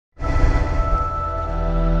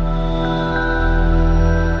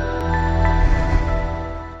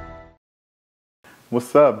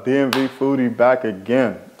What's up? DMV Foodie back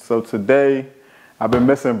again. So today, I've been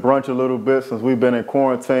missing brunch a little bit since we've been in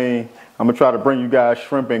quarantine. I'm gonna try to bring you guys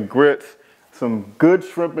shrimp and grits, some good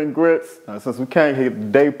shrimp and grits. Since we can't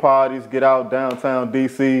hit day parties, get out downtown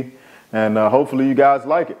DC, and hopefully you guys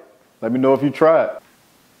like it. Let me know if you try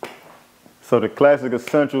it. So the classic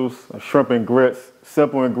essentials of shrimp and grits,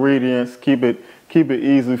 simple ingredients, keep it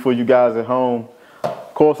easy for you guys at home.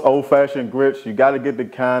 Of course, old-fashioned grits, you got to get the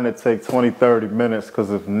kind that take 20-30 minutes,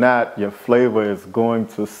 because if not, your flavor is going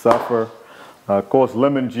to suffer. Of course,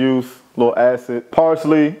 lemon juice, a little acid,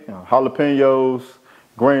 parsley, jalapenos,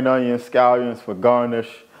 green onions, scallions for garnish,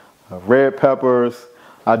 red peppers.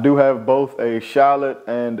 I do have both a shallot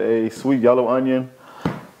and a sweet yellow onion.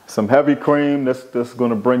 Some heavy cream, that's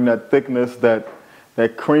going to bring that thickness, that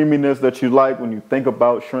creaminess that you like when you think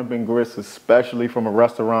about shrimp and grits, especially from a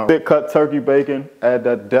restaurant. Thick cut turkey bacon, add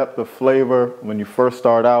that depth of flavor when you first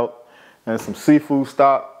start out. And some seafood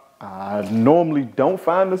stock. I normally don't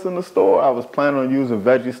find this in the store. I was planning on using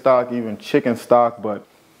veggie stock, even chicken stock, but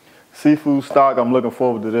seafood stock, I'm looking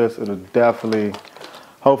forward to this. It'll definitely,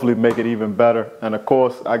 hopefully make it even better. And of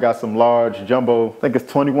course, I got some large jumbo, I think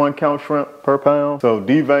it's 21 count shrimp per pound. So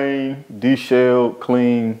deveined, deshelled,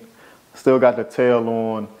 clean. Still got the tail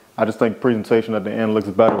on. I just think presentation at the end looks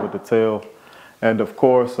better with the tail. And of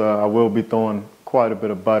course, I will be throwing quite a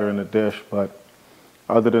bit of butter in the dish. But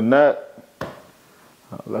other than that,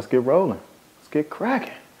 let's get rolling. Let's get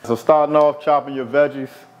cracking. So starting off, chopping your veggies.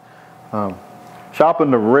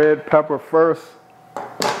 Chopping the red pepper first.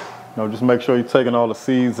 Just make sure you're taking all the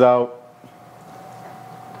seeds out.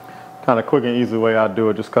 Kind of quick and easy way I do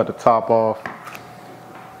it, just cut the top off.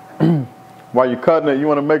 While you're cutting it, you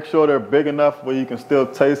want to make sure they're big enough where you can still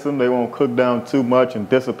taste them. They won't cook down too much and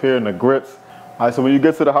disappear in the grits. All right, so when you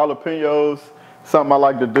get to the jalapenos, something I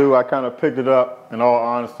like to do, I kind of picked it up, in all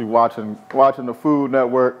honesty, watching the Food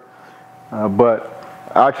Network.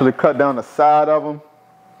 But I actually cut down the side of them.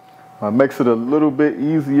 Makes it a little bit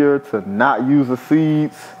easier to not use the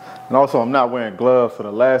seeds. And also, I'm not wearing gloves, so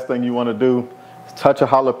the last thing you want to do is touch a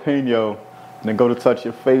jalapeno and then go to touch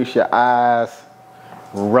your face, your eyes.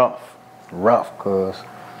 Rough, cuz.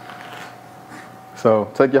 So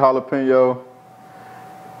take your jalapeno.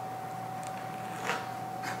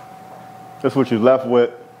 That's what you're left with.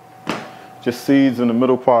 Just seeds in the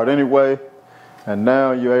middle part anyway. And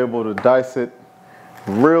now you're able to dice it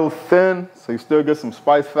real thin, so you still get some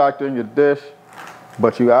spice factor in your dish,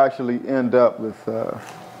 but you actually end up with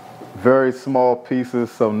very small pieces,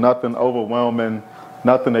 so nothing overwhelming,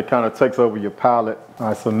 nothing that kind of takes over your palate. All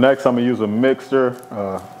right, so next I'm gonna use a mixture,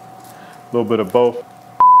 a little bit of both.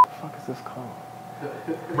 What the fuck is this called?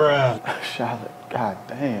 Bruh. Shallot. God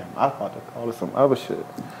damn, I thought to call it some other shit.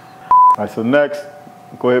 All right, so next,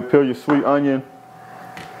 go ahead and peel your sweet onion.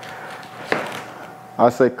 I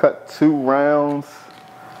say cut 2 rounds.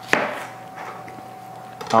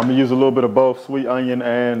 I'm gonna use a little bit of both sweet onion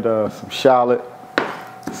and some shallot.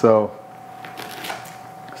 So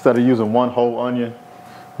instead of using one whole onion,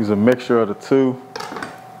 use a mixture of the two.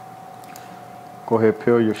 Go ahead and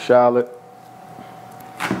peel your shallot.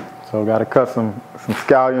 So gotta cut some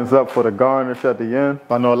scallions up for the garnish at the end.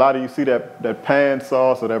 I know a lot of you see that pan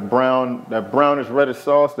sauce or that brownish reddish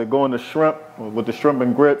sauce that go in the shrimp with the shrimp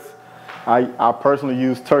and grits. I personally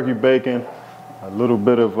use turkey bacon, a little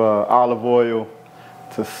bit of olive oil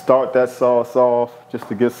to start that sauce off, just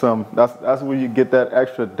to get some, that's where you get that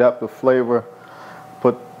extra depth of flavor.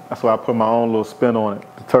 That's why I put my own little spin on it,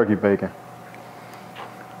 the turkey bacon.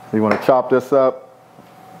 So you want to chop this up.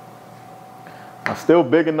 Still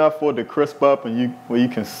big enough for it to crisp up and where you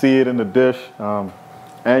can see it in the dish,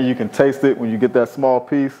 and you can taste it when you get that small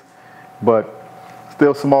piece, but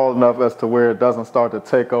still small enough as to where it doesn't start to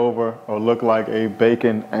take over or look like a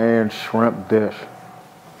bacon and shrimp dish.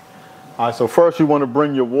 All right, so first you want to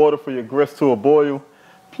bring your water for your grits to a boil.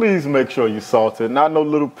 Please make sure you salt it, not no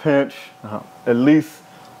little pinch, at least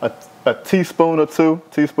a teaspoon or 2,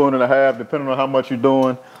 teaspoon and a half, depending on how much you're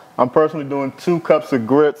doing. I'm personally doing 2 cups of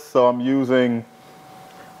grits, so I'm using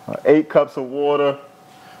 8 cups of water.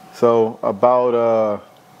 So about,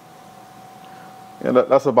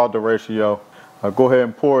 that's about the ratio. Go ahead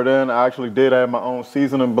and pour it in. I actually did add my own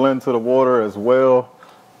seasoning blend to the water as well.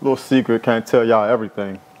 Little secret, can't tell y'all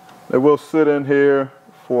everything. They will sit in here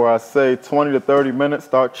for, I say, 20 to 30 minutes.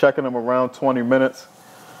 Start checking them around 20 minutes.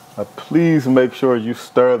 Please make sure you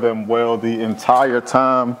stir them well the entire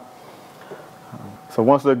time. So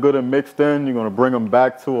once they're good and mixed in, you're gonna bring them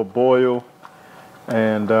back to a boil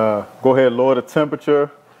and go ahead and lower the temperature,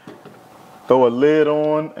 throw a lid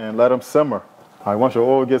on and let them simmer. All right, once your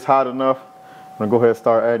oil gets hot enough, I'm gonna go ahead and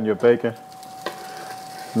start adding your bacon.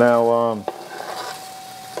 Now,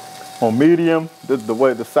 On medium, this is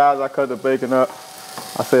the size I cut the bacon up.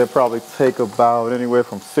 I say it probably take about anywhere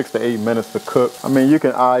from 6 to 8 minutes to cook. I mean, you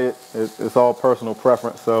can eye it. It's all personal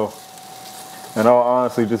preference. So, in all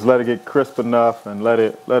honesty, just let it get crisp enough and let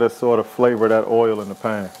it sort of flavor that oil in the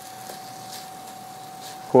pan.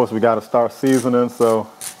 Of course, we got to start seasoning. So,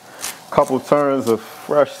 a couple turns of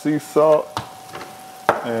fresh sea salt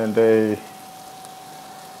and a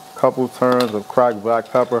couple turns of cracked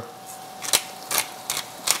black pepper.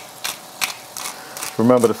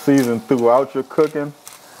 Remember to season throughout your cooking.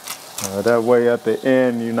 That way at the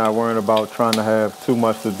end, you're not worrying about trying to have too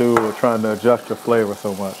much to do or trying to adjust your flavor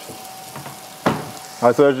so much. All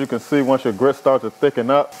right, so as you can see, once your grits start to thicken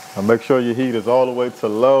up, make sure your heat is all the way to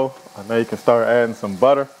low. Now you can start adding some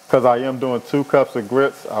butter. Because I am doing 2 cups of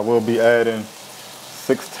grits, I will be adding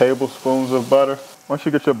 6 tablespoons of butter. Once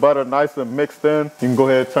you get your butter nice and mixed in, you can go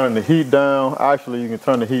ahead and turn the heat down. Actually, you can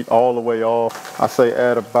turn the heat all the way off. I say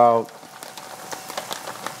add about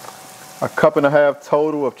 1.5 cups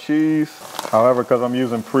total of cheese. However, because I'm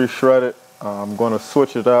using pre-shredded, I'm going to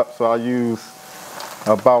switch it up. So I use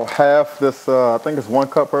about half this, I think it's 1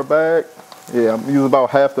 cup per bag. Yeah, I'm using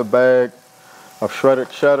about half the bag of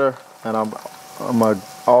shredded cheddar. And I'm going to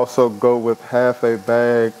also go with half a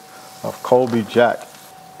bag of Colby Jack.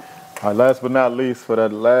 All right, last but not least, for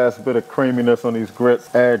that last bit of creaminess on these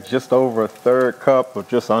grits, add just over 1/3 cup or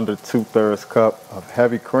just under 2/3 cup of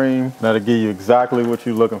heavy cream. That'll give you exactly what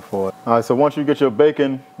you're looking for. All right, so once you get your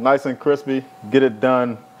bacon nice and crispy, get it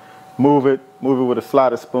done, move it with a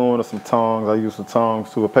slotted spoon or some tongs. I use some tongs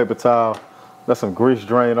to a paper towel. Let some grease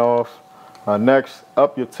drain off. Next,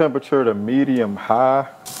 up your temperature to medium high.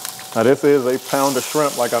 Now this is a pound of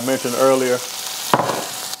shrimp, like I mentioned earlier.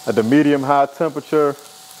 At the medium high temperature,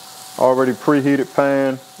 already preheated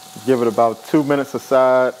pan, give it about 2 minutes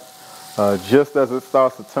aside. Just as it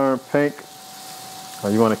starts to turn pink,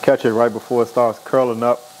 you want to catch it right before it starts curling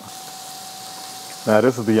up. Now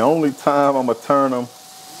this is the only time I'm gonna turn them.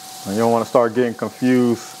 You don't want to start getting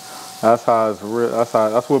confused.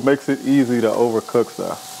 That's what makes it easy to overcook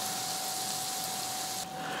stuff.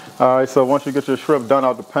 All right, so once you get your shrimp done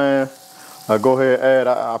out the pan, go ahead and add,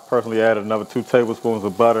 I personally added another 2 tablespoons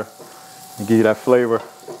of butter and give you that flavor.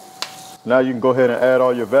 Now you can go ahead and add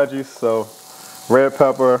all your veggies. So red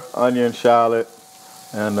pepper, onion, shallot,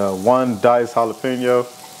 and 1 diced jalapeno.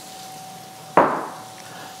 I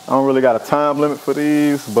don't really got a time limit for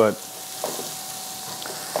these, but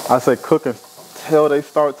I say cook until they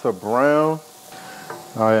start to brown.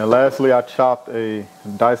 All right, and lastly, I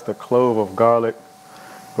diced a clove of garlic.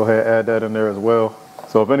 Go ahead and add that in there as well.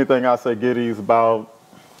 So if anything, I say get these about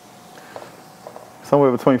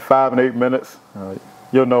somewhere between 5 and 8 minutes.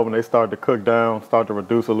 You'll know when they start to cook down, start to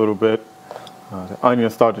reduce a little bit. The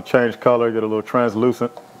onions start to change color, get a little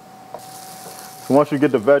translucent. So once you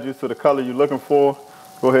get the veggies to the color you're looking for,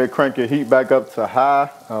 go ahead and crank your heat back up to high.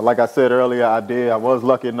 Like I said earlier, I was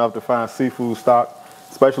lucky enough to find seafood stock,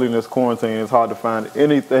 especially in this quarantine. It's hard to find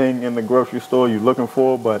anything in the grocery store you're looking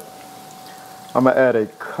for, but I'm gonna add 1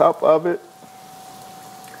 cup of it.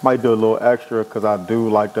 Might do a little extra because I do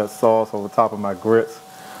like that sauce over top of my grits,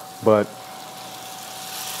 but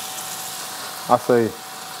I say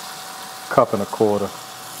 1.25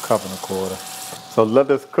 cups. So let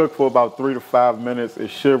this cook for about 3 to 5 minutes. It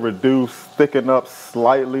should reduce, thicken up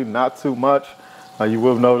slightly, not too much. You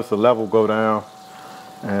will notice the level go down.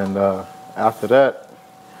 And after that,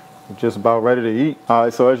 you're just about ready to eat. All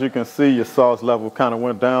right, so as you can see, your sauce level kind of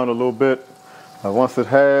went down a little bit. Once it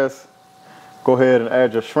has, go ahead and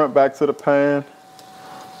add your shrimp back to the pan.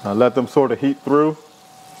 Let them sort of heat through.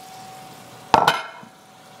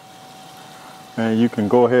 And you can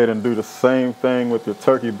go ahead and do the same thing with your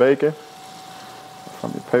turkey bacon.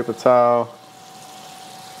 From your paper towel.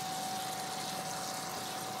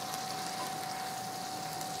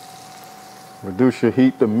 Reduce your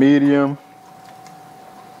heat to medium.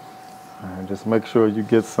 And just make sure you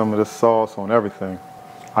get some of the sauce on everything.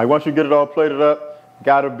 All right, once you get it all plated up,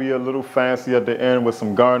 gotta be a little fancy at the end with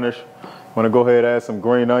some garnish. Want to go ahead and add some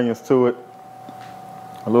green onions to it.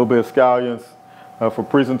 A little bit of scallions. For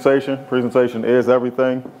presentation. Presentation is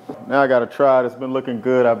everything. Now I gotta try it. It's been looking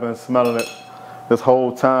good. I've been smelling it this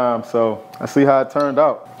whole time, so I see how it turned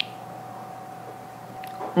out.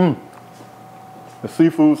 The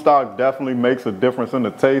seafood stock definitely makes a difference in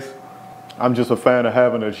the taste. I'm just a fan of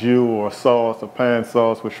having a jus or a sauce, a pan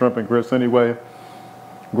sauce with shrimp and grits anyway.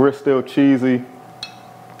 Grits still cheesy,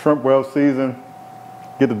 shrimp well seasoned.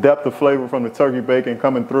 Get the depth of flavor from the turkey bacon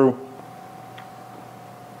coming through.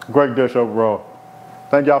 Great dish overall.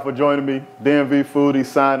 Thank y'all for joining me. DMV Foodie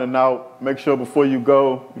signing out. Make sure before you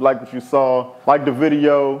go, you like what you saw. Like the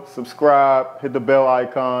video, subscribe, hit the bell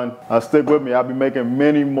icon. Stick with me. I'll be making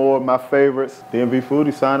many more of my favorites. DMV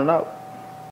Foodie signing out.